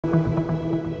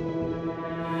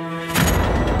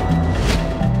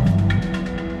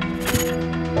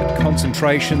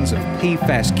concentrations of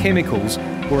PFAS chemicals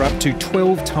were up to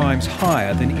 12 times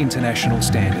higher than international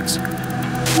standards.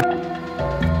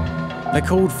 They're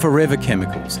called forever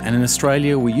chemicals, and in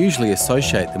Australia we usually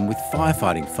associate them with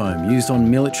firefighting foam used on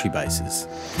military bases.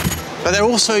 But they're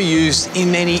also used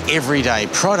in many everyday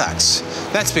products.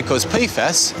 That's because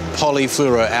PFAS,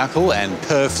 polyfluoroalkyl and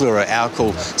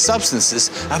perfluoroalkyl substances,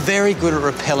 are very good at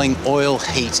repelling oil,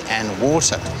 heat and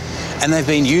water. And they've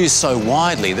been used so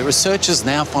widely that researchers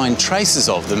now find traces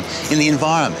of them in the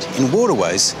environment, in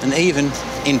waterways and even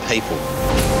in people.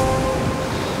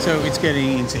 So it's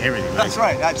getting into everything. That's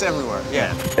right, that's everywhere,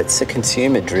 yeah. It's a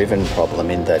consumer-driven problem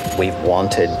in that we've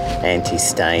wanted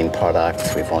anti-stain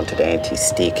products, we've wanted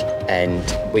anti-stick, and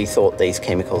we thought these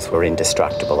chemicals were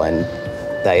indestructible, and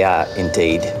they are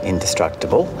indeed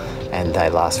indestructible, and they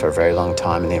last for a very long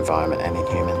time in the environment and in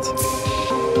humans.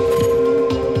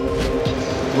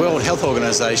 The World Health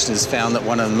Organization has found that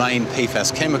one of the main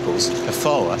PFAS chemicals,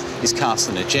 PFOA, is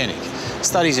carcinogenic.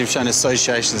 Studies have shown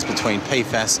associations between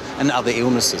PFAS and other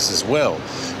illnesses as well,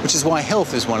 which is why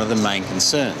health is one of the main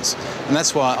concerns. And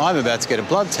that's why I'm about to get a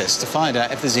blood test to find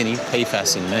out if there's any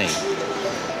PFAS in me.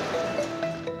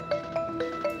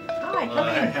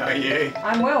 Hi, how are you?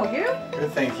 I'm well, you?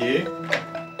 Good, thank you.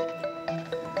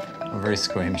 I'm very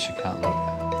squeamish, you can't look.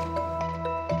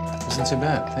 Wasn't too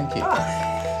bad, thank you. Oh.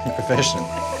 You're professional.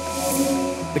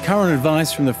 The current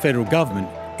advice from the federal government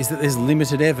is that there's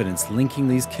limited evidence linking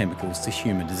these chemicals to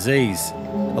human disease.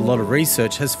 A lot of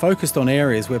research has focused on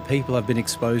areas where people have been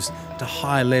exposed to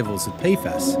high levels of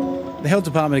PFAS. The Health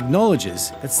Department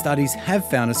acknowledges that studies have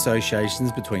found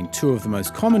associations between two of the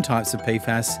most common types of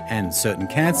PFAS and certain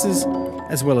cancers,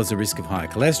 as well as the risk of higher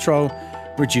cholesterol,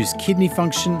 reduced kidney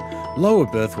function, lower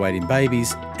birth weight in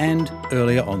babies, and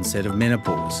earlier onset of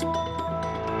menopause.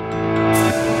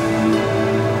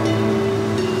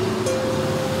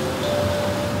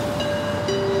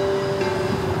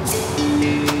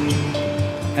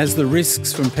 As the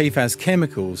risks from PFAS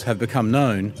chemicals have become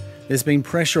known, there's been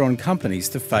pressure on companies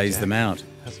to phase them out.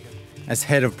 As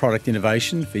head of product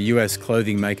innovation for US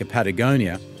clothing maker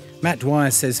Patagonia, Matt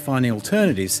Dwyer says finding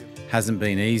alternatives hasn't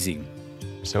been easy.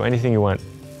 So anything you want,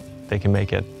 they can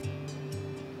make it.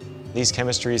 These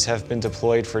chemistries have been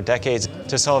deployed for decades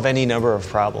to solve any number of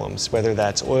problems, whether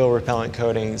that's oil repellent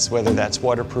coatings, whether that's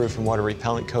waterproof and water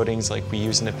repellent coatings like we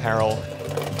use in apparel.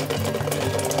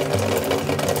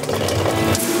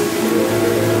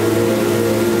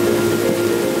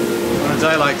 On a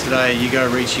day like today, you go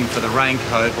reaching for the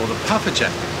raincoat or the puffer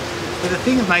jacket. But the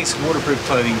thing that makes waterproof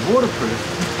clothing waterproof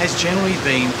has generally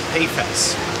been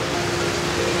PFAS.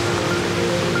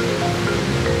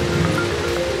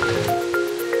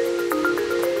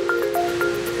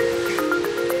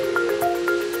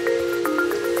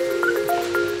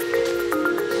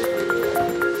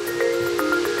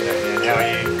 How are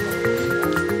you?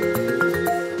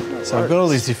 So I've got all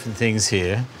these different things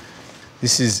here.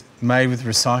 This is made with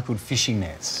recycled fishing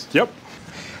nets. Yep.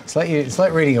 It's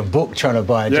like reading a book trying to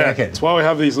buy a jacket. That's why we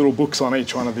have these little books on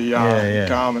each one of the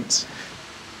garments.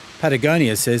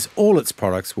 Patagonia says all its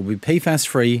products will be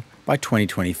PFAS-free by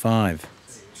 2025.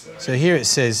 So here it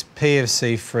says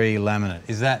PFC-free laminate.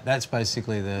 That's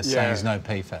basically the saying there's no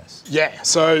PFAS? Yeah,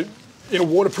 so in a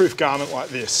waterproof garment like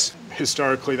this,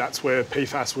 historically that's where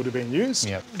PFAS would have been used.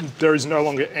 Yep. There is no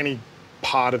longer any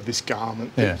part of this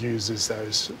garment that uses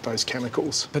those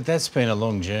chemicals. But that's been a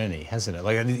long journey, hasn't it?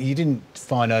 Like, you didn't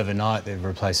find overnight the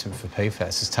replacement for PFAS.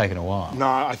 It's taken a while. No,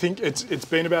 I think it's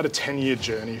been about a 10-year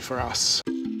journey for us.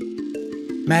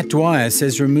 Matt Dwyer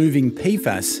says removing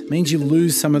PFAS means you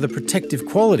lose some of the protective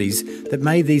qualities that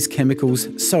made these chemicals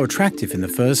so attractive in the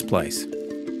first place.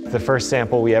 The first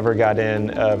sample we ever got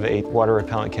in of a water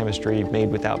repellent chemistry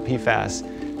made without PFAS,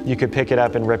 you could pick it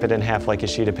up and rip it in half like a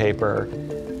sheet of paper.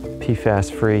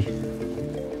 PFAS-free,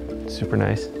 super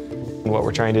nice. What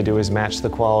we're trying to do is match the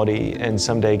quality and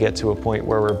someday get to a point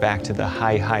where we're back to the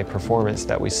high performance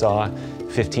that we saw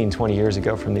 15, 20 years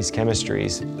ago from these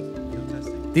chemistries.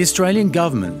 The Australian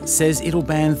government says it'll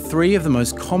ban 3 of the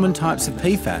most common types of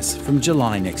PFAS from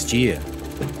July next year.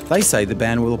 They say the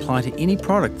ban will apply to any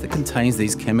product that contains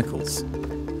these chemicals.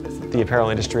 The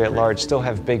apparel industry at large still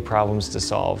have big problems to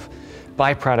solve.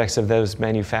 Byproducts of those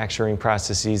manufacturing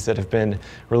processes that have been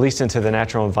released into the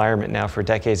natural environment now for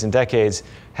decades and decades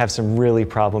have some really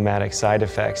problematic side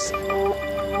effects.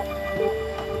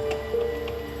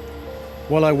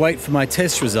 While I wait for my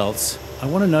test results, I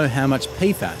want to know how much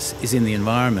PFAS is in the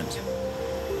environment.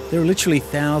 There are literally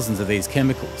thousands of these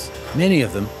chemicals, many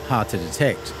of them hard to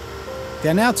detect.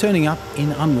 They're now turning up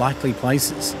in unlikely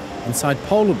places, inside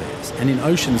polar bears and in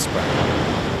ocean spray.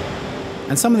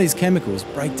 And some of these chemicals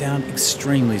break down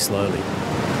extremely slowly.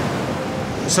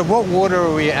 So what water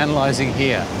are we analysing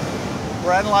here?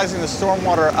 We're analysing the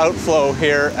stormwater outflow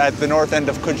here at the north end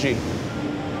of Coogee.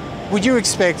 Would you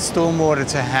expect stormwater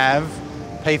to have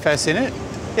PFAS in it?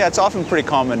 Yeah, it's often pretty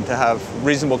common to have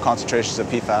reasonable concentrations of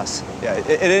PFAS. Yeah,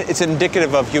 it's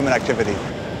indicative of human activity.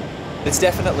 It's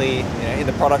definitely in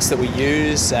the products that we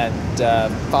use and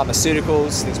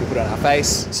pharmaceuticals, things we put on our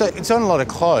face. So it's on a lot of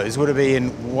clothes. Would it be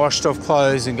in washed off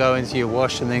clothes and go into your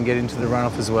wash and then get into the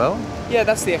runoff as well? Yeah,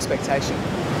 that's the expectation.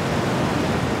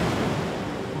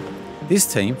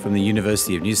 This team from the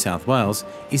University of New South Wales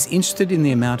is interested in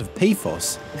the amount of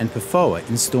PFAS and PFOA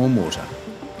in stormwater.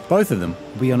 Both of them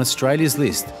will be on Australia's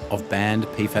list of banned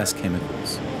PFAS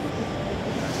chemicals.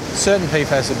 Certain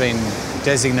PFAS have been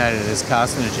designated as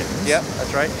carcinogens. Yeah,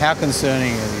 that's right. How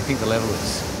concerning do you think the level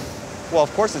is? Well,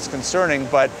 of course it's concerning,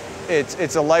 but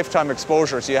it's a lifetime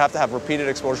exposure, so you have to have repeated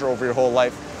exposure over your whole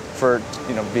life for,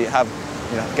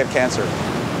 get cancer.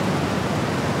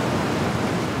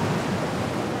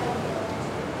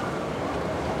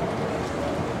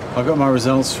 I got my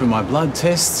results from my blood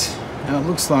tests, and it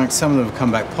looks like some of them have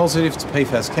come back positive to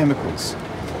PFAS chemicals.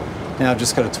 Now I've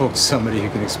just got to talk to somebody who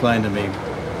can explain to me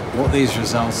what these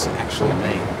results actually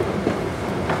mean.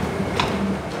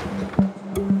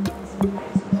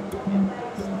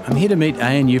 I'm here to meet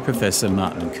ANU Professor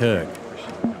Martin Kirk.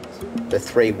 The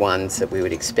three ones that we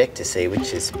would expect to see,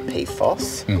 which is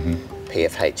PFOS,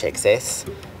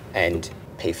 PFHXS and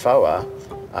PFOA,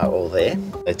 are all there.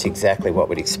 It's exactly what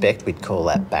we'd expect. We'd call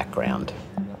that background.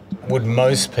 Would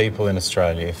most people in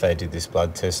Australia, if they did this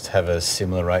blood test, have a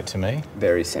similar rate to me?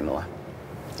 Very similar,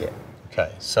 yeah.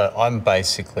 Okay, so I'm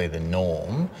basically the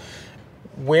norm.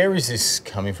 Where is this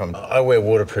coming from? I wear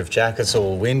waterproof jackets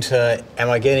all winter. Am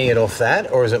I getting it off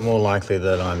that, or is it more likely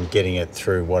that I'm getting it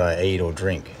through what I eat or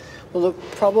drink? Well,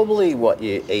 look, probably what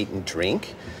you eat and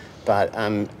drink, but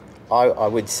I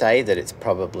would say that it's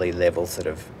probably levels that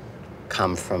have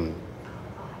come from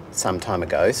some time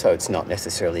ago, so it's not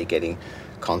necessarily getting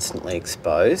constantly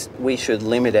exposed. We should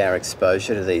limit our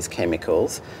exposure to these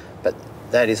chemicals, but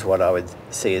that is what I would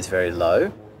see as very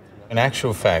low. In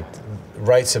actual fact,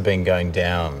 rates have been going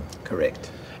down.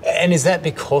 Correct. And is that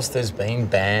because there's been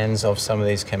bans of some of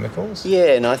these chemicals?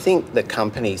 Yeah, and I think the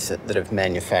companies that have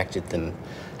manufactured them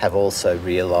have also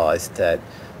realised that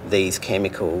these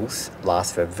chemicals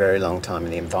last for a very long time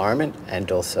in the environment and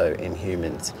also in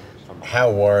humans.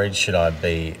 How worried should I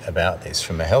be about this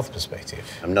from a health perspective?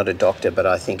 I'm not a doctor, but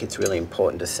I think it's really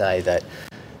important to say that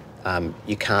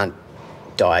you can't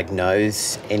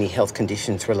diagnose any health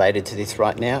conditions related to this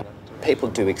right now. People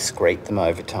do excrete them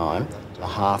over time. The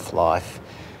half-life,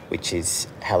 which is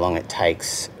how long it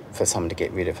takes for someone to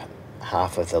get rid of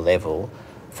half of the level,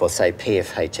 for say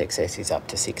PFHXS is up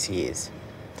to 6 years.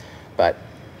 But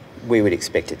we would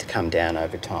expect it to come down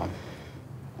over time.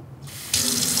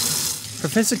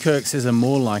 Professor Kirk says I'm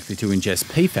more likely to ingest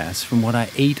PFAS from what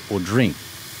I eat or drink.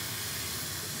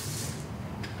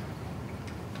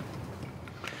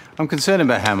 I'm concerned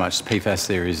about how much PFAS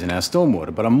there is in our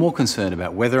stormwater, but I'm more concerned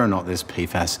about whether or not there's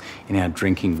PFAS in our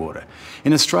drinking water.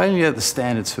 In Australia, the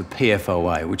standards for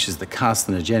PFOA, which is the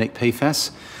carcinogenic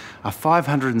PFAS, are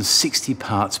 560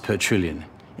 parts per trillion.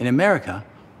 In America,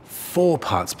 4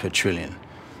 parts per trillion.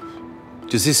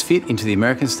 Does this fit into the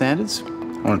American standards?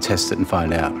 I want to test it and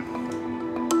find out.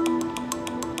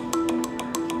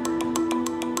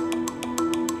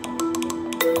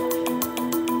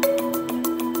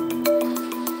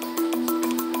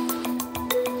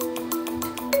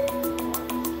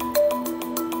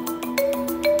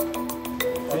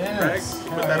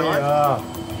 Put that on.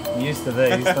 I'm used to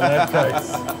these, the lab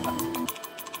coats.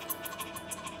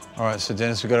 All right, so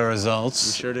Dennis, we've got our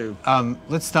results. We sure do.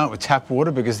 Let's start with tap water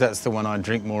because that's the one I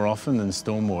drink more often than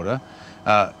stormwater.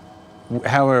 How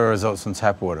are our results on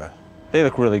tap water? They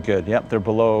look really good, yep. They're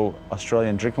below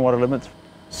Australian drinking water limits.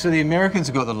 So the Americans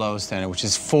have got the lowest standard, which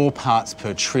is 4 parts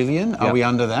per trillion. Are we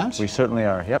under that? We certainly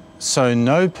are, yep. So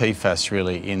no PFAS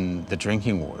really in the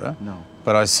drinking water. No.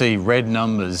 But I see red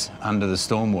numbers under the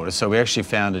stormwater, so we actually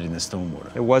found it in the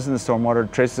stormwater. It was in the stormwater,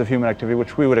 traces of human activity,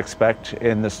 which we would expect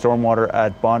in the stormwater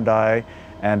at Bondi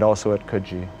and also at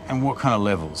Coogee. And what kind of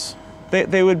levels?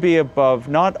 They would be above,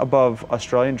 not above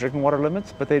Australian drinking water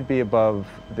limits, but they'd be above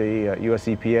the US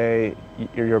EPA,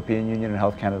 European Union and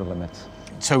Health Canada limits.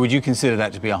 So would you consider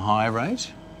that to be a high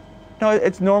rate? No,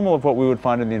 it's normal of what we would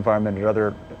find in the environment at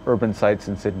other urban sites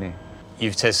in Sydney.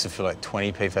 You've tested for like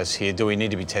 20 PFAS here. Do we need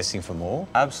to be testing for more?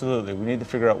 Absolutely. We need to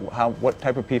figure out what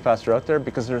type of PFAS are out there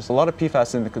because there's a lot of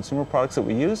PFAS in the consumer products that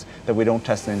we use that we don't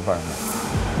test in the environment.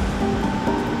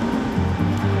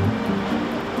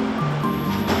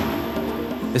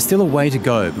 There's still a way to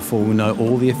go before we'll know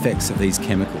all the effects of these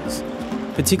chemicals,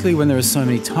 particularly when there are so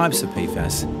many types of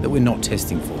PFAS that we're not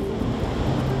testing for.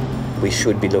 We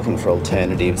should be looking for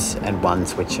alternatives and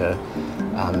ones which are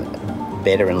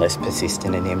better and less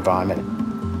persistent in the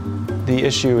environment. The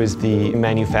issue is the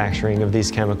manufacturing of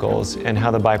these chemicals and how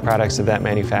the byproducts of that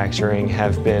manufacturing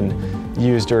have been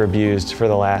used or abused for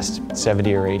the last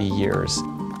 70 or 80 years.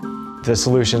 The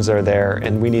solutions are there,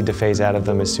 and we need to phase out of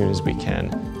them as soon as we can.